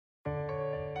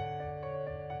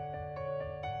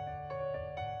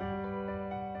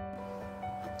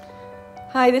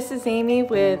Hi, this is Amy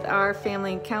with our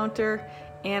Family Encounter,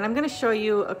 and I'm going to show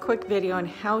you a quick video on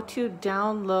how to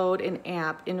download an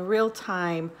app in real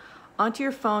time onto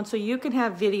your phone so you can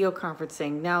have video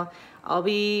conferencing. Now,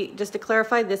 just to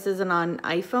clarify, this is on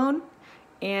iPhone,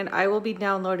 and I will be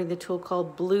downloading the tool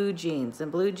called BlueJeans.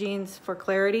 And BlueJeans, for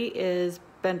clarity, is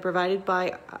been provided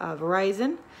by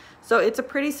Verizon. So it's a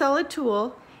pretty solid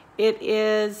tool. It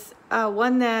is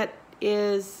one that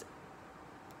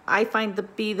I find to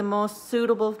be the most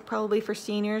suitable probably for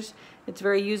seniors. It's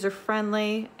very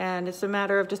user-friendly, and it's a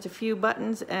matter of just a few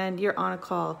buttons and you're on a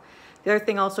call. The other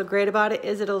thing also great about it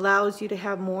is it allows you to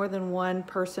have more than one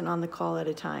person on the call at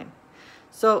a time.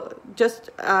 So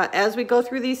just as we go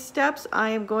through these steps,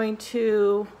 I am going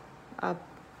to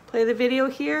play the video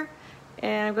here,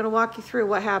 and I'm going to walk you through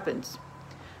what happens.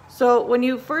 So when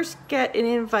you first get an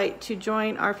invite to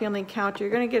join our Family Encounter,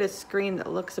 you're going to get a screen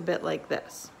that looks a bit like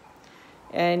this.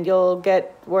 And you'll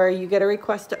get where you get a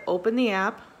request to open the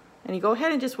app, and you go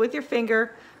ahead and just with your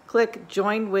finger click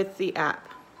join with the app,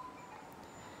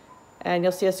 and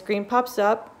you'll see a screen pops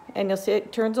up, and you'll see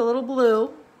it turns a little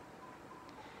blue,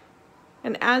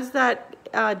 and as that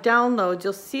downloads,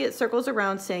 you'll see it circles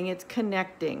around saying it's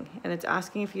connecting, and it's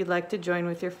asking if you'd like to join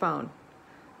with your phone.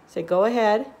 Say go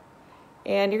ahead,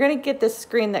 and you're going to get this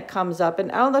screen that comes up. And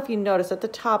I don't know if you noticed at the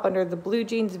top under the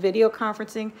BlueJeans video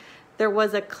conferencing, there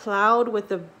was a cloud with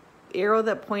the arrow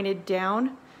that pointed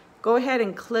down. Go ahead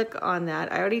and click on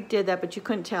that. I already did that, but you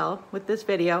couldn't tell with this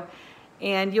video.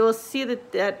 And you'll see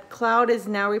that that cloud is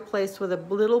now replaced with a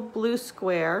little blue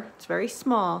square. It's very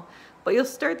small, but you'll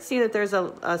start seeing that there's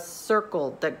a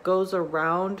circle that goes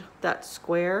around that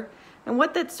square. And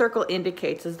what that circle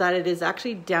indicates is that it is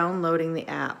actually downloading the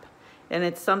app. And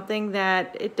it's something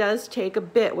that it does take a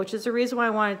bit, which is the reason why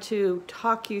I wanted to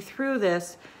talk you through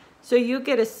this, so you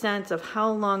get a sense of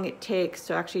how long it takes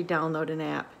to actually download an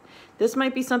app. This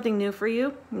might be something new for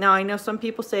you. Now, I know some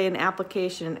people say an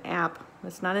application, an app.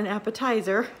 It's not an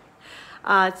appetizer.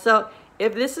 So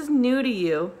if this is new to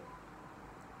you,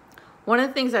 one of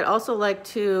the things I'd also like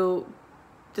to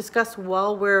discuss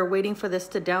while we're waiting for this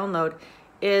to download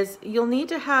is you'll need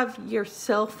to have your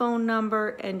cell phone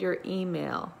number and your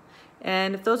email.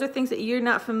 And if those are things that you're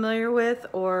not familiar with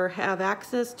or have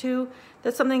access to,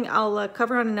 that's something I'll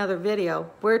cover on another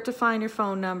video, where to find your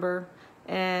phone number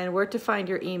and where to find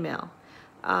your email.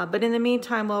 But in the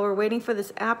meantime, while we're waiting for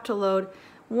this app to load,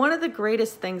 one of the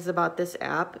greatest things about this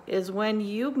app is when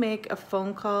you make a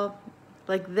phone call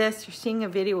like this, you're seeing a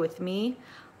video with me,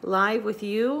 live with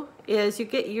you, is you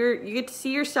get to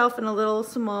see yourself in a little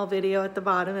small video at the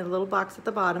bottom, in a little box at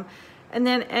the bottom, and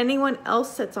then anyone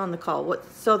else that's on the call.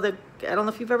 I don't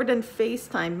know if you've ever done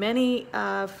FaceTime. Many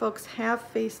folks have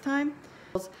FaceTime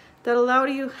that allow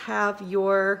you to have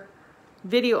your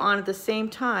video on at the same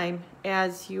time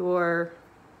as you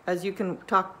can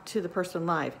talk to the person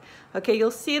live. Okay, you'll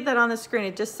see that on the screen.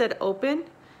 It just said open,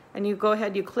 and you go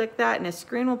ahead, you click that, and a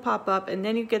screen will pop up, and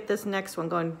then you get this next one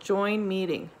going, join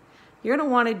meeting. You're going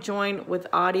to want to join with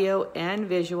audio and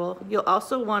visual. You'll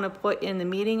also want to put in the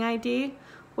meeting ID,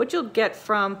 which you'll get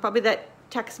from probably that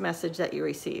text message that you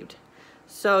received.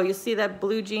 So you'll see that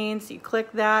BlueJeans, you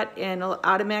click that and it'll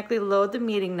automatically load the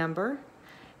meeting number.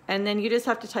 And then you just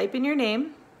have to type in your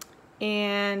name.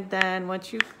 And then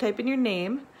once you type in your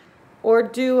name, or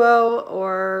Duo,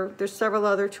 or there's several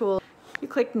other tools, you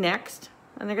click next,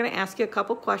 and they're gonna ask you a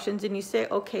couple questions, and you say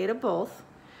okay to both.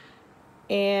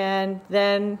 And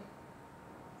then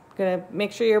gonna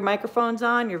make sure your microphone's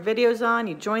on, your video's on,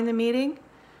 you join the meeting.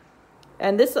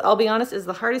 And this, I'll be honest, is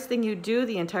the hardest thing you do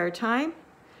the entire time.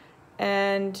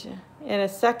 And in a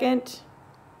second,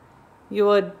 you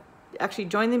would actually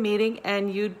join the meeting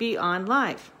and you'd be on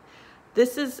live.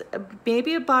 This is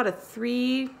maybe about a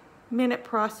 3-minute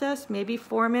process, maybe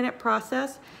 4-minute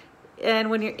process.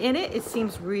 And when you're in it, it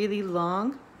seems really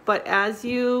long. But as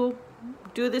you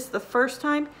do this the first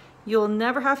time, you'll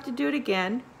never have to do it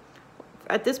again.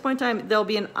 At this point in time, there'll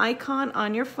be an icon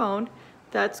on your phone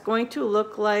that's going to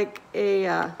look like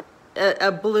a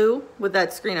blue with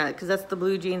that screen on it, because that's the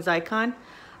BlueJeans icon.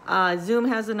 Zoom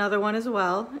has another one as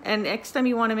well. And next time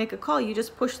you want to make a call, you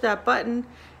just push that button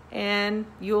and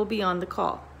you'll be on the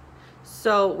call.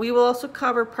 So we will also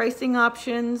cover pricing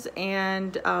options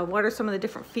and what are some of the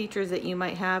different features that you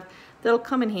might have that'll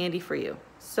come in handy for you.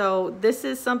 So this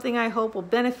is something I hope will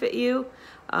benefit you.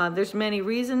 There's many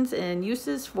reasons and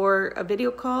uses for a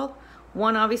video call.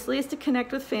 One obviously is to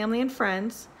connect with family and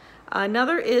friends.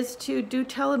 Another is to do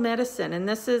telemedicine, and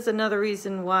this is another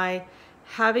reason why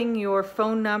having your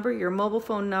phone number, your mobile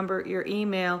phone number, your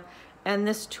email, and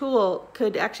this tool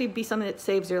could actually be something that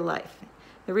saves your life.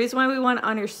 The reason why we want it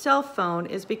on your cell phone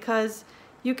is because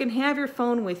You can have your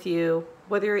phone with you,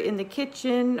 whether you're in the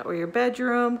kitchen or your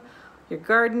bedroom, you're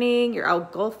gardening, you're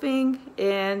out golfing,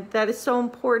 and that is so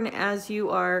important as you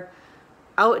are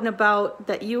out and about,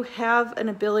 that you have an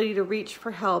ability to reach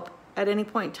for help at any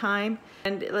point in time.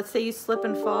 And let's say you slip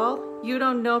and fall, you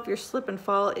don't know if your slip and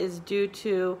fall is due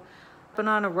to putting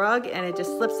on a rug and it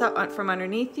just slips out from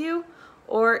underneath you,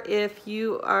 or if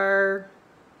you are,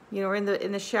 in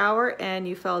the shower and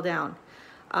you fell down.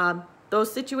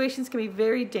 Those situations can be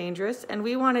very dangerous, and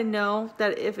we want to know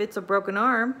that if it's a broken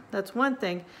arm, that's one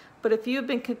thing, but if you've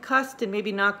been concussed and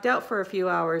maybe knocked out for a few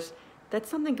hours, that's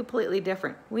something completely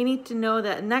different. We need to know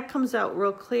that, and that comes out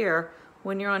real clear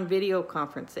when you're on video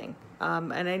conferencing.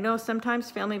 And I know sometimes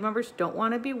family members don't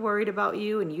want to be worried about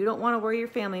you, and you don't want to worry your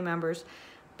family members,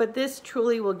 but this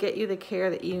truly will get you the care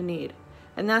that you need.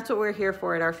 And that's what we're here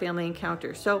for at our Family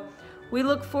Encounter. So we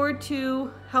look forward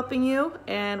to helping you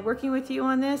and working with you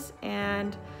on this.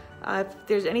 And if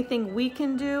there's anything we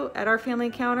can do at our Family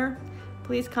Encounter,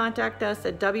 please contact us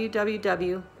at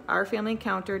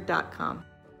www.ourfamilyencounter.com.